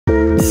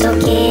It's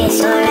okay,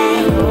 it's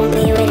alright, you won't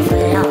be waiting for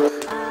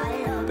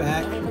long.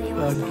 Back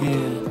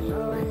again.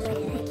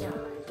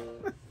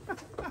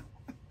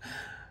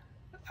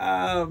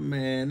 Oh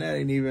man, that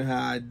ain't even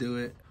how I do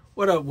it.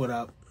 What up, what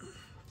up?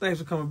 Thanks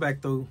for coming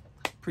back through.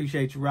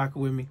 Appreciate you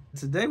rocking with me.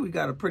 Today we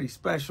got a pretty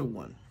special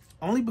one.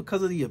 Only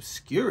because of the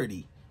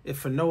obscurity, if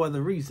for no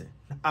other reason.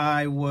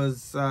 I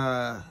was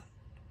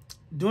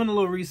doing a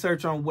little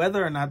research on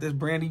whether or not this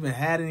brand even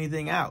had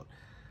anything out.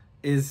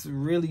 It's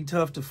really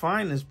tough to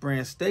find this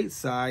brand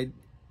stateside.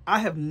 I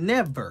have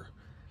never,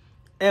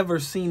 ever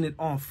seen it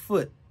on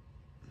foot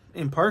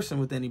in person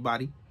with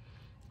anybody.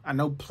 I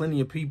know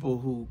plenty of people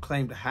who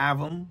claim to have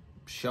them,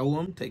 show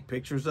them, take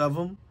pictures of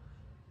them,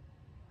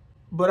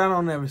 but I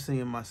don't ever see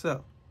them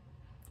myself.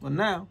 Well,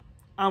 now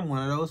I'm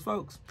one of those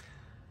folks.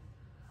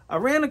 I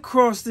ran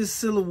across this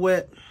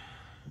silhouette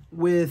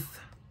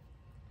with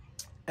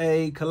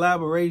a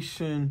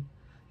collaboration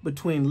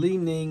between Li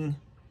Ning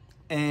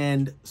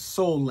and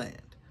Soulland,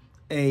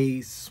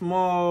 a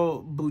small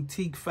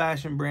boutique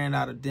fashion brand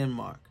out of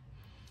Denmark.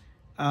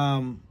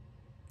 The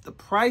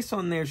price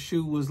on their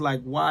shoe was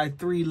like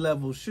Y3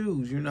 level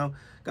shoes, you know.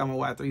 Got my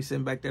Y3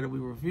 sitting back there that we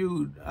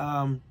reviewed.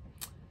 I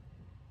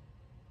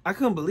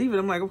couldn't believe it.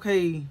 I'm like,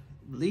 okay,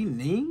 Li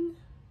Ning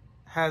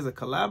has a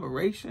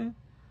collaboration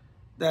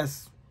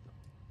that's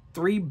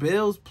 $3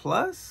 bills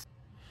plus?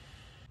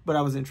 But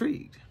I was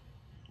intrigued.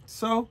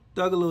 So,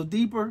 dug a little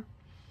deeper.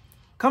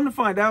 Come to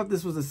find out,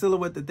 this was a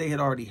silhouette that they had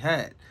already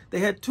had. They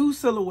had two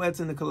silhouettes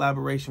in the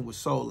collaboration with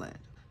Soulland.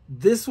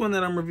 This one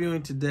that I'm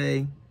reviewing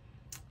today,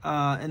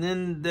 and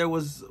then there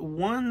was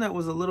one that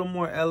was a little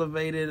more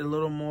elevated, a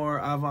little more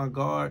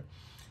avant-garde.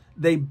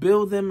 They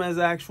build them as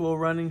actual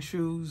running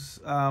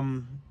shoes,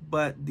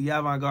 but the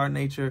avant-garde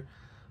nature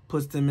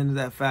puts them into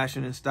that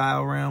fashion and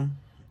style realm.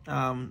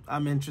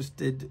 I'm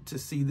interested to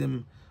see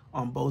them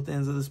on both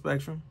ends of the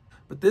spectrum.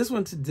 But this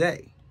one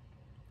today,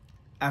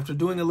 after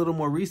doing a little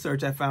more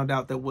research, I found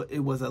out that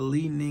it was a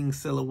Li Ning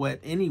silhouette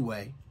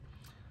anyway.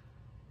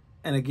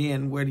 And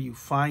again, where do you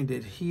find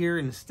it? Here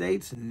in the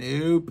States?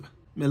 Nope.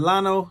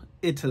 Milano,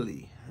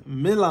 Italy.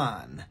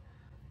 Milan.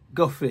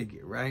 Go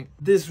figure, right?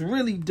 This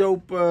really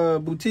dope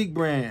boutique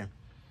brand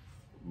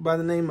by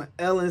the name of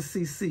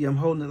LNCC. I'm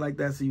holding it like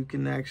that so you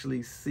can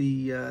actually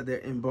see their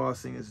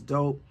embossing. It's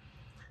dope.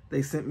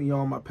 They sent me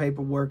all my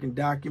paperwork and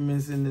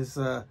documents in this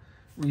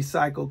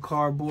recycled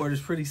cardboard.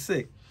 It's pretty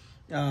sick.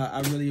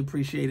 I really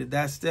appreciated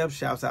that step.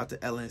 Shouts out to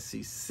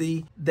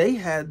LNCC. They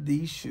had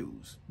these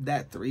shoes,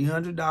 that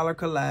 $300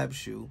 collab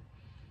shoe,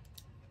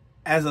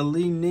 as a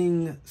Li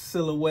Ning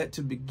silhouette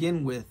to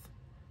begin with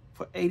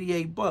for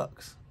 88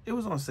 bucks. It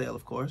was on sale,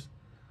 of course,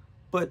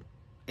 but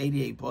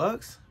 88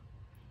 bucks?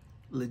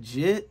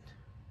 Legit.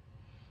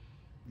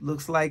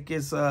 Looks like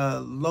it's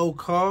low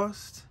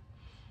cost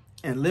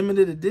and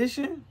limited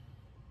edition.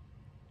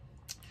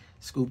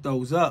 Scoop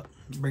those up,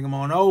 bring them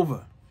on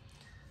over.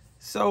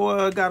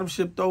 So got them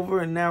shipped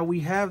over and now we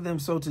have them.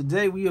 So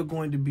today we are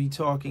going to be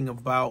talking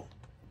about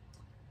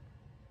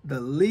the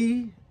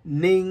Li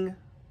Ning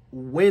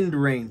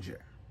Windranger.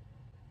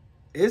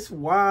 It's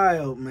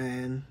wild,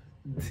 man.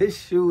 This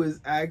shoe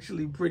is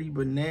actually pretty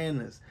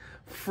bananas.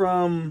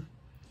 From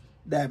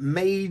that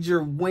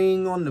major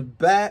wing on the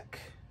back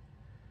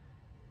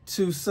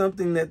to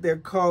something that they're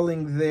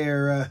calling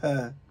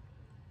their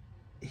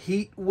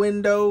heat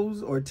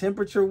windows or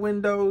temperature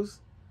windows.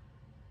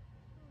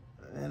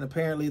 And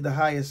apparently the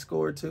highest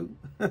score too.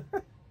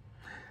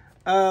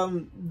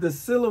 The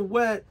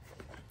silhouette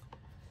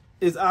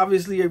is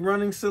obviously a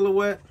running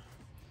silhouette,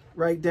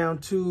 right down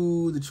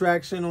to the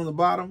traction on the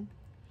bottom.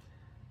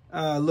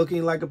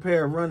 Looking like a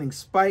pair of running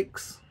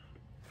spikes.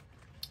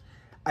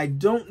 I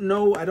don't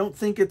know, I don't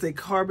think it's a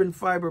carbon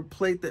fiber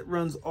plate that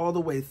runs all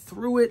the way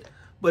through it,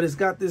 but it's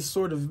got this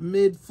sort of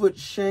mid-foot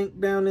shank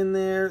down in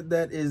there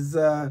that is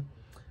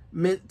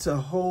meant to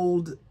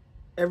hold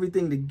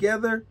everything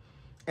together.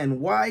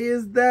 And why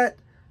is that?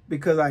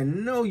 Because I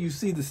know you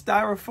see the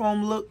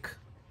styrofoam look.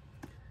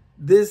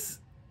 This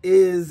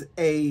is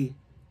a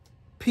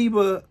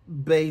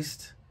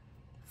PIBA-based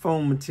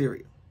foam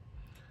material.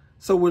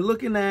 So we're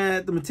looking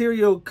at the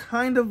material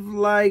kind of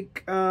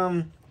like,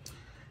 I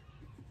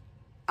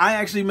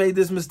actually made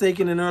this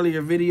mistake in an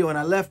earlier video and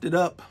I left it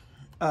up.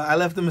 I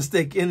left the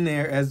mistake in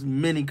there as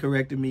many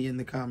corrected me in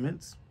the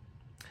comments.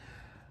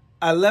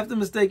 I left the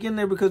mistake in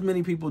there because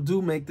many people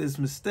do make this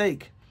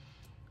mistake.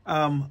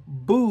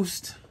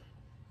 Boost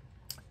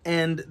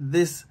and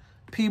this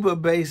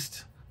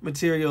PIBA-based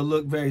material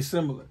look very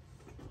similar.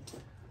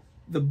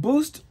 The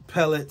Boost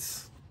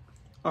pellets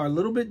are a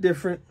little bit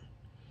different.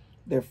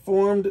 They're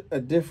formed a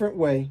different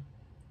way.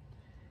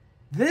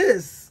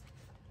 This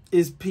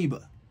is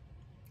PIBA.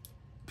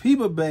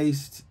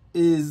 PIBA-based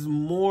is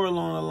more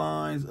along the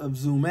lines of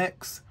Zoom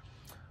X.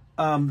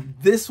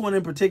 This one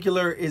in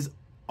particular is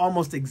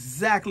almost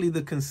exactly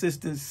the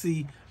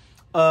consistency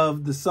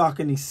of the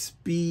Saucony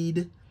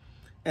Speed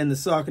and the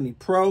Saucony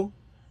Pro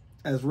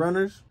as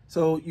runners.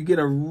 So you get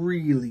a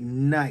really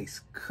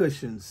nice,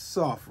 cushioned,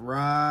 soft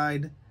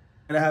ride.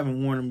 And I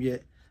haven't worn them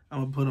yet.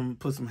 I'm gonna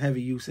put some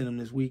heavy use in them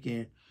this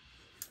weekend.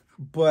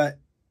 But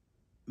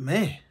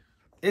man,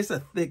 it's a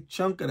thick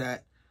chunk of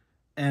that,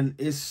 and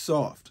it's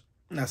soft.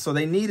 Now, so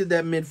they needed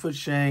that midfoot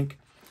shank.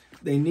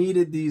 They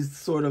needed these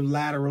sort of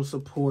lateral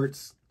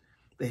supports.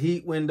 The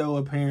heat window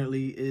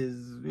apparently is,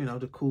 you know,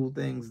 to cool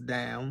things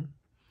down.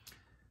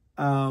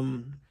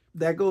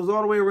 That goes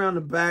all the way around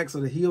the back, so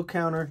the heel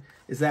counter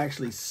is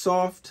actually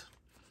soft.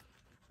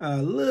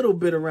 A little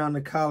bit around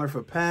the collar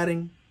for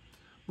padding.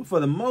 But for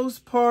the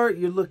most part,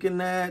 you're looking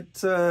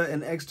at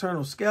an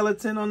external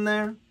skeleton on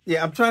there.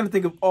 Yeah, I'm trying to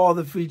think of all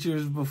the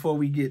features before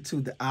we get to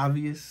the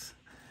obvious.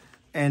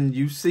 And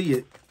you see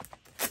it.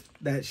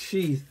 That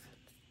sheath.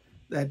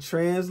 That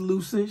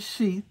translucent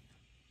sheath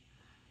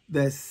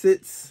that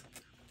sits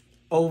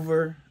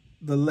over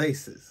the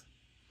laces.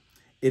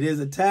 It is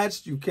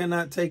attached. You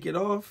cannot take it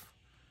off.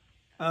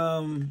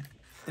 And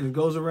it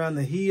goes around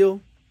the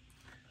heel.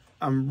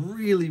 I'm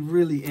really,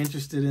 really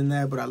interested in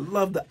that, but I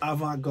love the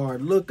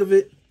avant-garde look of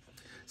it.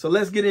 So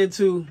let's get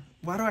into,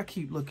 why do I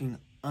keep looking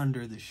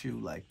under the shoe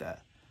like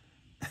that?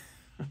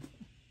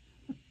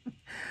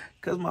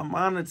 Because my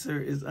monitor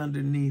is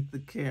underneath the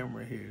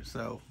camera here.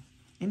 So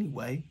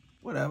anyway,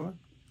 whatever.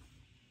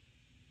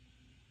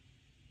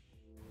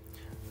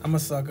 I'm a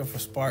sucker for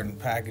Spartan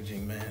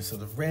packaging, man. So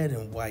the red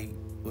and white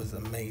was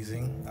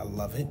amazing. I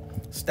love it.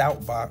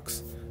 Stout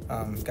box.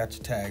 Got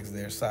your tags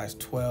there, size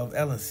 12,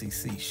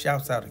 L&CC.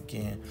 Shouts out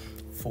again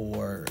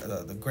for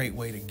the great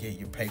way to get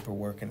your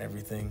paperwork and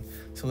everything.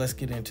 So let's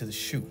get into the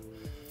shoe.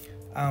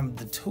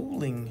 The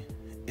tooling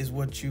is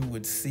what you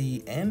would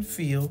see and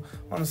feel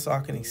on the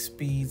Saucony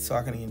Speed,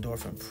 Saucony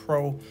Endorphin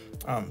Pro.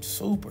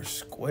 Super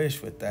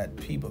squish with that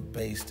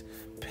PIBA-based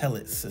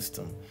pellet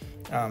system.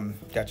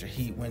 Got your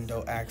heat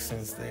window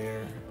accents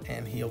there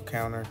and heel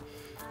counter.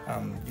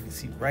 You can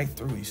see right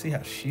through. You see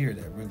how sheer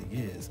that really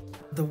is.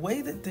 The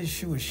way that this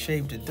shoe is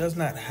shaped, it does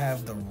not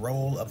have the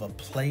roll of a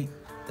plate.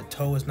 The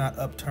toe is not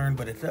upturned,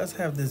 but it does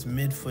have this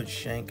midfoot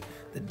shank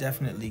that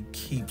definitely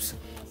keeps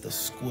the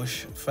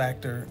squish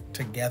factor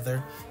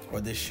together,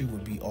 or this shoe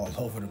would be all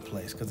over the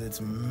place because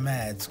it's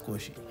mad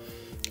squishy.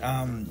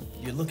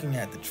 You're looking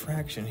at the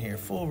traction here,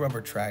 full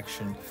rubber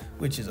traction,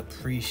 which is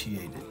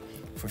appreciated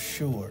for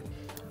sure.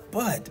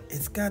 But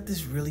it's got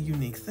this really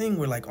unique thing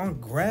where, like, on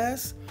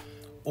grass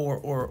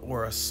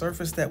or a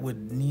surface that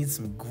would need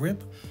some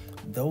grip,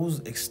 those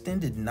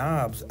extended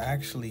knobs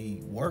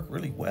actually work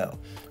really well.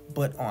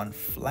 But on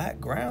flat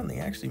ground, they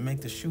actually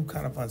make the shoe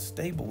kind of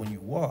unstable when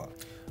you walk.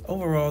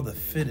 Overall, the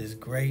fit is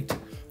great.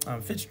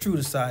 Fits true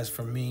to size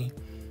for me.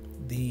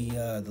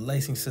 The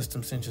lacing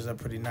system cinches up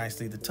pretty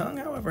nicely. The tongue,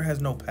 however,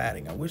 has no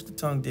padding. I wish the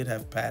tongue did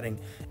have padding.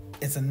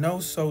 It's a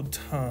no-sew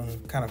tongue,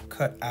 kind of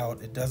cut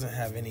out. It doesn't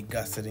have any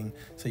gusseting,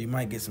 so you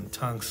might get some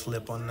tongue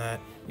slip on that.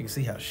 You can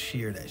see how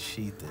sheer that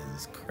sheath is.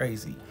 It's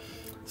crazy.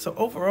 So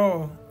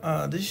overall,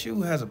 this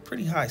shoe has a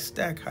pretty high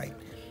stack height.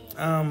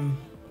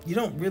 You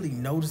don't really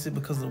notice it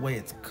because of the way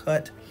it's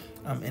cut,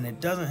 and it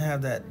doesn't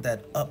have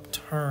that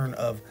upturn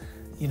of,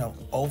 you know,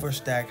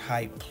 overstack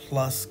height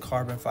plus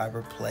carbon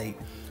fiber plate,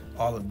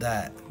 all of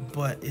that.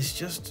 But it's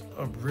just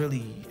a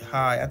really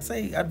high,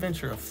 I'd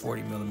venture a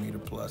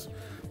 40mm plus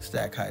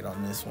stack height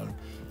on this one.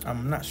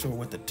 I'm not sure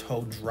what the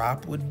toe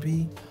drop would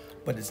be,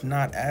 but it's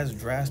not as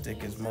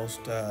drastic as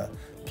most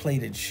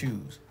plated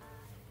shoes.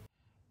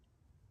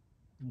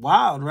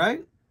 Wild,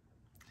 right?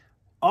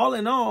 All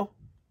in all,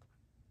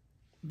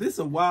 this is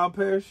a wild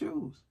pair of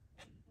shoes.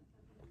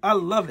 I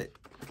love it.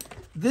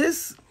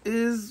 This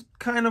is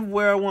kind of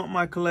where I want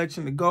my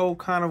collection to go,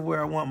 kind of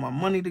where I want my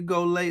money to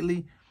go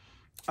lately.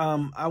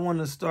 I want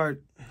to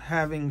start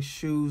having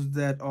shoes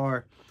that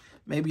are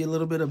maybe a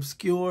little bit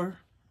obscure,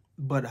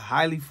 but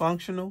highly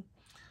functional.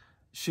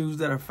 Shoes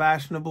that are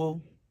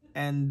fashionable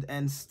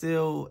and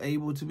still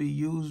able to be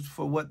used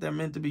for what they're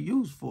meant to be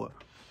used for.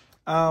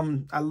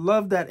 I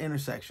love that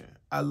intersection.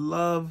 I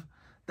love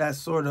that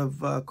sort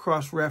of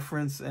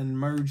cross-reference and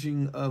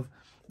merging of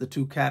the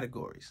two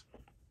categories.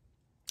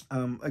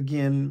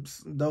 Again,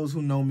 those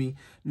who know me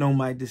know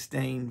my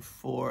disdain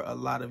for a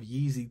lot of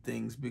Yeezy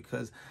things,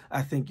 because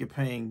I think you're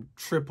paying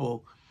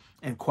triple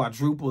and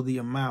quadruple the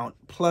amount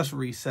plus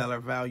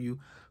reseller value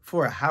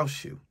for a house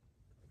shoe.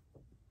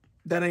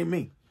 That ain't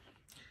me.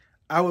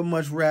 I would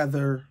much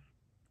rather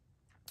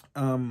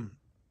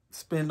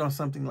spend on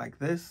something like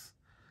this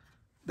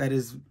that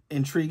is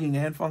intriguing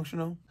and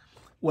functional.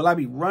 Will I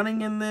be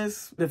running in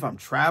this if I'm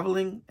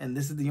traveling and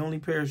this is the only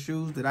pair of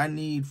shoes that I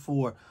need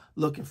for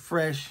looking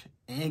fresh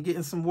and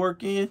getting some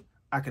work in?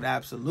 I could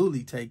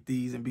absolutely take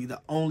these and be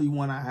the only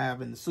one I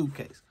have in the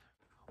suitcase.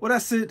 Well,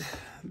 that's it.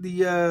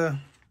 The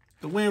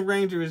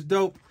Windranger is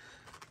dope.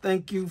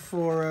 Thank you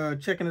for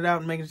checking it out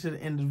and making it to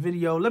the end of the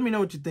video. Let me know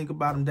what you think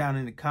about them down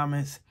in the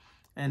comments,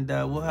 and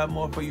we'll have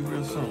more for you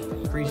real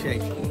soon.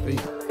 Appreciate you.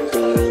 Peace.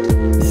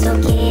 It's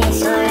okay,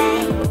 it's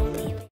alright.